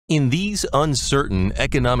In these uncertain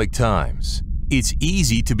economic times, it's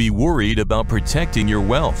easy to be worried about protecting your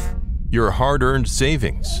wealth, your hard-earned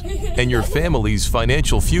savings, and your family's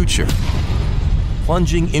financial future.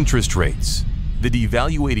 Plunging interest rates, the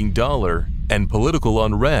devaluating dollar, and political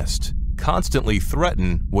unrest constantly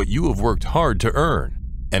threaten what you have worked hard to earn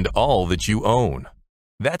and all that you own.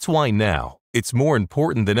 That's why now it's more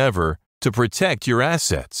important than ever to protect your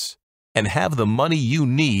assets and have the money you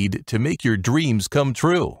need to make your dreams come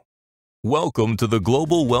true. Welcome to the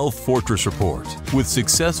Global Wealth Fortress Report with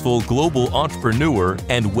successful global entrepreneur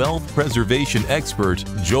and wealth preservation expert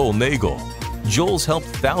Joel Nagel. Joel's helped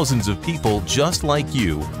thousands of people just like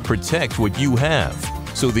you protect what you have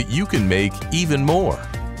so that you can make even more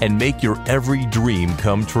and make your every dream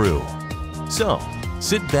come true. So,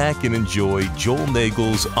 sit back and enjoy Joel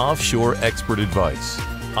Nagel's offshore expert advice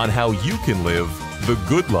on how you can live the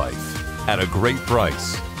good life at a great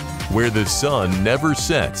price, where the sun never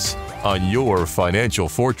sets on your financial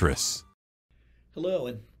fortress. Hello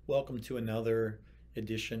and welcome to another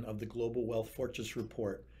edition of the Global Wealth Fortress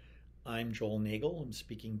Report. I'm Joel Nagel. I'm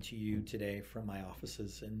speaking to you today from my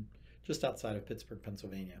offices in just outside of Pittsburgh,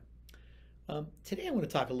 Pennsylvania. Today I want to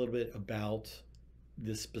talk a little bit about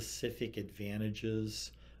the specific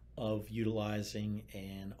advantages of utilizing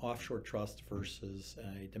an offshore trust versus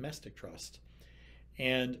a domestic trust.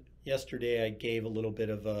 And yesterday I gave a little bit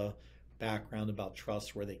of a background about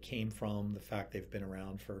trusts, where they came from, the fact they've been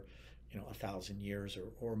around for 1,000 years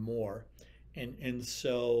or more, and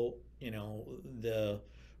so the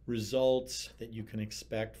results that you can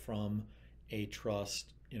expect from a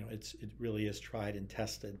trust, it really is tried and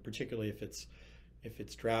tested, particularly if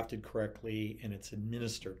it's drafted correctly and it's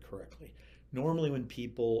administered correctly. Normally when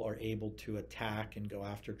people are able to attack and go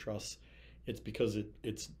after trusts, it's because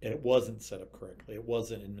it wasn't set up correctly, it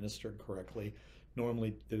wasn't administered correctly.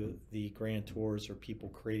 Normally the grantors or people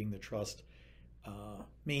creating the trust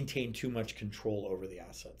maintain too much control over the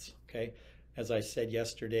assets. Okay, as I said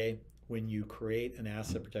yesterday, when you create an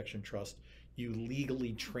asset protection trust, you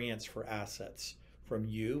legally transfer assets from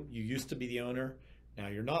you. You used to be the owner, now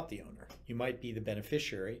you're not the owner. You might be the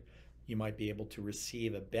beneficiary. You might be able to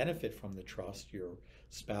receive a benefit from the trust. Your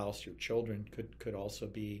spouse, your children could also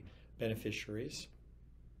be beneficiaries,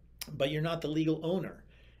 but you're not the legal owner.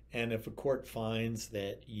 And if a court finds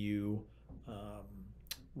that you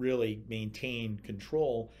really maintain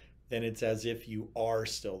control, then it's as if you are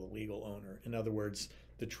still the legal owner. In other words,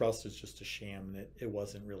 the trust is just a sham, and it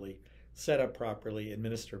wasn't really set up properly,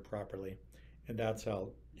 administered properly, and that's how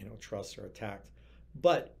trusts are attacked.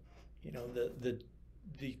 But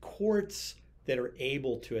the courts that are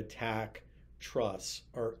able to attack trusts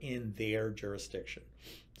are in their jurisdiction.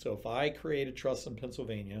 So if I create a trust in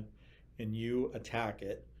Pennsylvania and you attack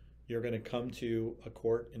it, you're going to come to a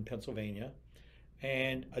court in Pennsylvania,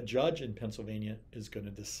 and a judge in Pennsylvania is going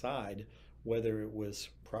to decide whether it was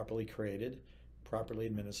properly created, properly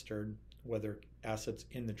administered, whether assets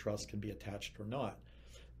in the trust can be attached or not.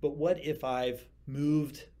 But what if I've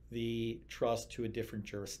moved the trust to a different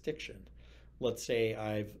jurisdiction? Let's say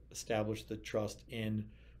I've established the trust in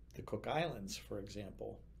the Cook Islands, for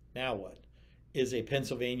example. Now what? Is a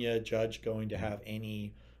Pennsylvania judge going to have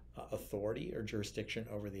any authority or jurisdiction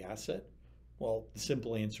over the asset? Well, the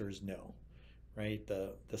simple answer is no, right?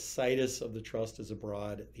 The situs of the trust is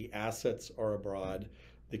abroad, the assets are abroad,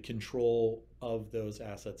 the control of those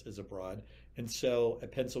assets is abroad. And so a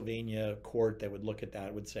Pennsylvania court that would look at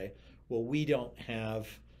that would say, well, we don't have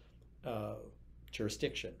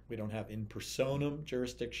jurisdiction. We don't have in personam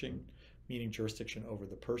jurisdiction, meaning jurisdiction over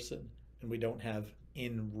the person, and we don't have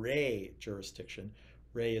in re jurisdiction.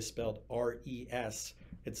 Re is spelled R-E-S.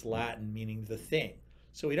 It's Latin, meaning the thing.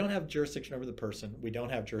 So we don't have jurisdiction over the person. We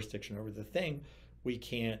don't have jurisdiction over the thing. We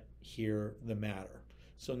can't hear the matter.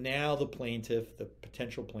 So now the plaintiff, the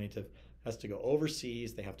potential plaintiff, has to go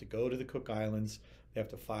overseas. They have to go to the Cook Islands. They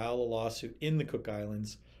have to file a lawsuit in the Cook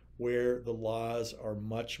Islands, where the laws are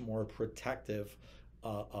much more protective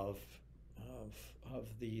of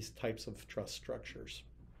these types of trust structures.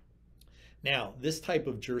 Now, this type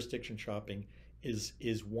of jurisdiction shopping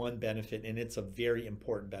is one benefit, and it's a very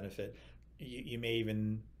important benefit. You may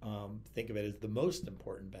even think of it as the most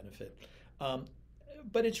important benefit.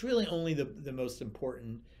 But it's really only the most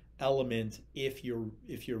important element if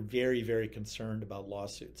you're very, very concerned about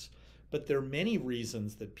lawsuits. But there are many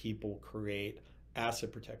reasons that people create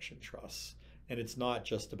asset protection trusts, and it's not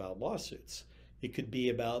just about lawsuits. It could be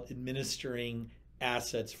about administering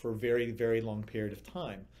assets for a very, very long period of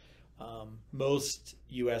time. Most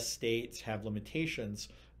U.S. states have limitations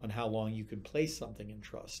on how long you can place something in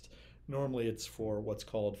trust. Normally it's for what's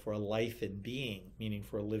called for a life in being, meaning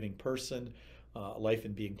for a living person. life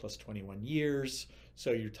in being plus 21 years.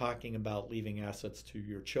 So you're talking about leaving assets to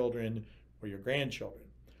your children or your grandchildren.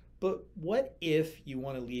 But what if you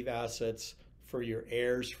want to leave assets for your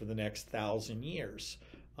heirs for the next 1,000 years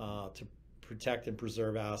to protect and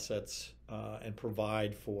preserve assets and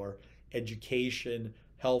provide for education,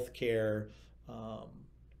 healthcare,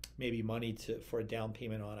 maybe money for a down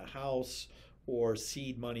payment on a house or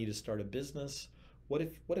seed money to start a business? What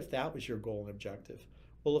if that was your goal and objective?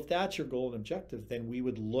 Well, if that's your goal and objective, then we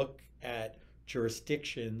would look at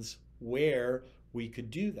jurisdictions where we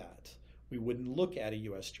could do that. We wouldn't look at a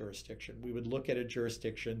U.S. jurisdiction. We would look at a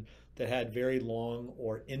jurisdiction that had very long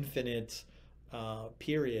or infinite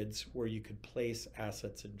periods where you could place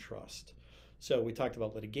assets in trust. So we talked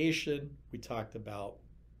about litigation. We talked about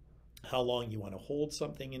how long you want to hold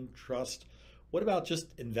something in trust. What about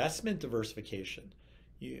just investment diversification?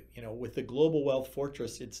 You know, with the global wealth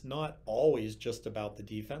fortress, it's not always just about the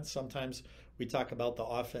defense. Sometimes we talk about the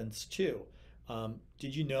offense too.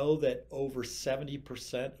 Did you know that over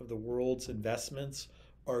 70% of the world's investments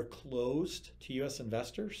are closed to U.S.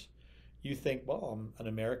 investors? You think, well, I'm an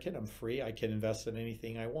American, I'm free, I can invest in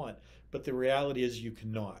anything I want. But the reality is you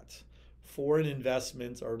cannot. Foreign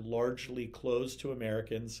investments are largely closed to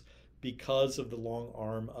Americans because of the long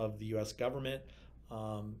arm of the U.S. government.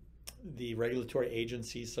 The regulatory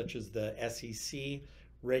agencies such as the SEC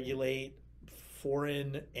regulate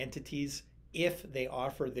foreign entities if they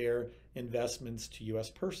offer their investments to U.S.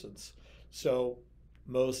 persons. So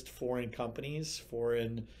most foreign companies,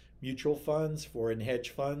 foreign mutual funds, foreign hedge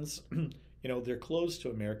funds, they're closed to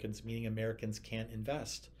Americans, meaning Americans can't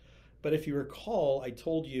invest. But if you recall, I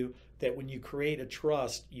told you that when you create a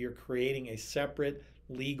trust, you're creating a separate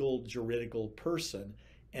legal juridical person.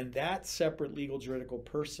 And that separate legal juridical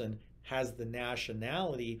person has the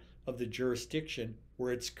nationality of the jurisdiction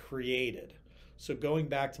where it's created. So going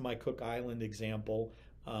back to my Cook Island example,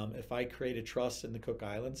 if I create a trust in the Cook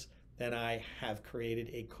Islands, then I have created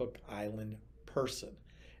a Cook Island person.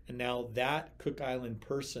 And now that Cook Island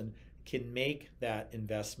person can make that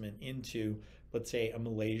investment into, let's say, a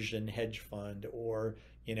Malaysian hedge fund or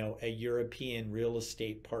a European real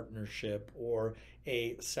estate partnership or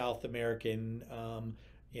a South American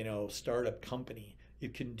startup company. You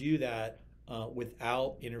can do that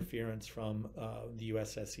without interference from the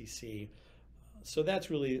US SEC. So that's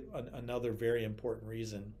really another very important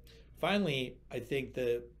reason. Finally, I think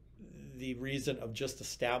the reason of just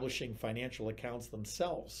establishing financial accounts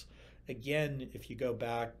themselves. Again, if you go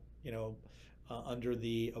back, under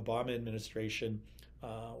the Obama administration,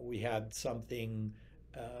 we had something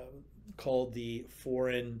called the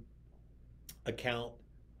Foreign Account,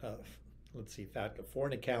 FATCA,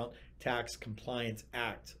 Foreign Account Tax Compliance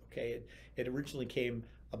Act. Okay, it originally came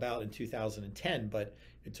about in 2010, but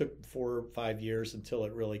it took 4 or 5 years until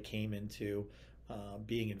it really came into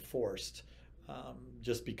being enforced,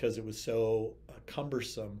 just because it was so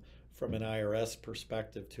cumbersome from an IRS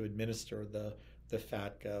perspective to administer the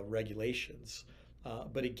FATCA regulations.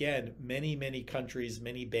 But again, many countries,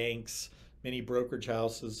 many banks, many brokerage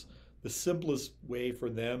houses, the simplest way for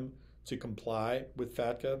them to comply with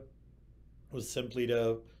FATCA was simply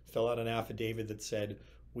to fill out an affidavit that said,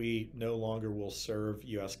 we no longer will serve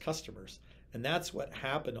U.S. customers. And that's what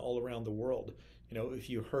happened all around the world. If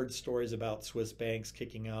you heard stories about Swiss banks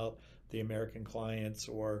kicking out the American clients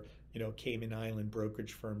or, Cayman Island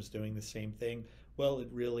brokerage firms doing the same thing, well, it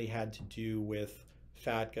really had to do with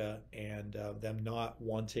FATCA and them not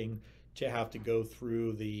wanting to have to go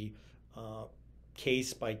through the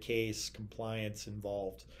case-by-case compliance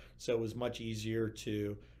involved. So it was much easier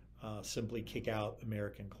to simply kick out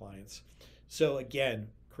American clients. So again,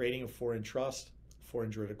 creating a foreign trust,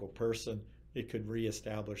 foreign juridical person, it could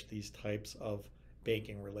reestablish these types of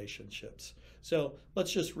banking relationships. So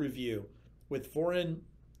let's just review. With foreign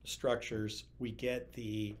structures, we get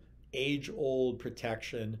the age-old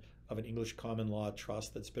protection of an English common law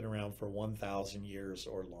trust that's been around for 1,000 years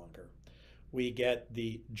or longer. We get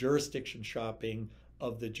the jurisdiction shopping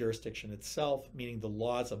of the jurisdiction itself, meaning the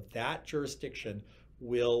laws of that jurisdiction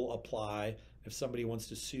will apply. If somebody wants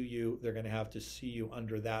to sue you, they're going to have to sue you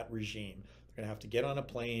under that regime. They're going to have to get on a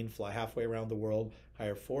plane, fly halfway around the world,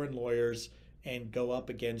 hire foreign lawyers, and go up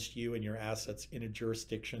against you and your assets in a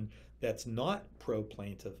jurisdiction that's not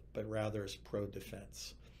pro-plaintiff, but rather is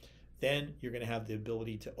pro-defense. Then you're going to have the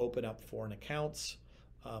ability to open up foreign accounts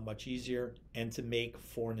much easier and to make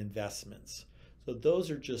foreign investments. So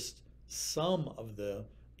those are just some of the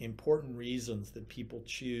important reasons that people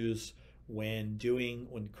choose when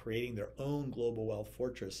creating their own global wealth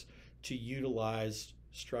fortress to utilize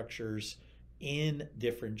structures in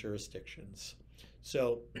different jurisdictions.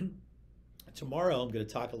 So tomorrow I'm going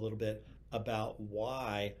to talk a little bit about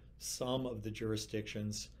why some of the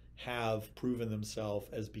jurisdictions have proven themselves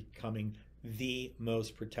as becoming the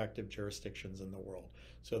most protective jurisdictions in the world.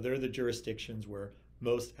 So they're the jurisdictions where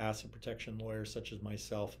most asset protection lawyers, such as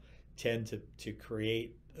myself, tend to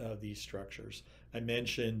create these structures. I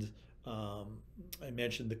mentioned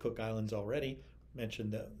the Cook Islands already.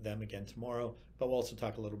 Mention them again tomorrow, but we'll also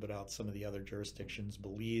talk a little bit about some of the other jurisdictions.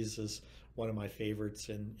 Belize is one of my favorites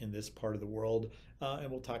in this part of the world,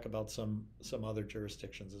 and we'll talk about some other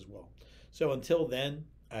jurisdictions as well. So until then,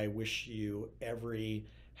 I wish you every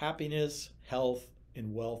happiness, health,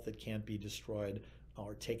 and wealth that can't be destroyed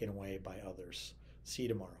or taken away by others. See you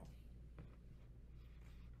tomorrow.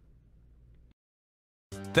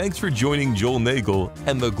 Thanks for joining Joel Nagel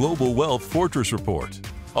and the Global Wealth Fortress Report,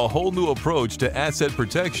 a whole new approach to asset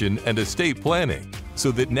protection and estate planning,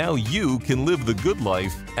 so that now you can live the good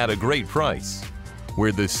life at a great price,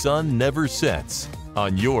 where the sun never sets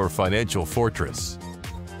on your financial fortress.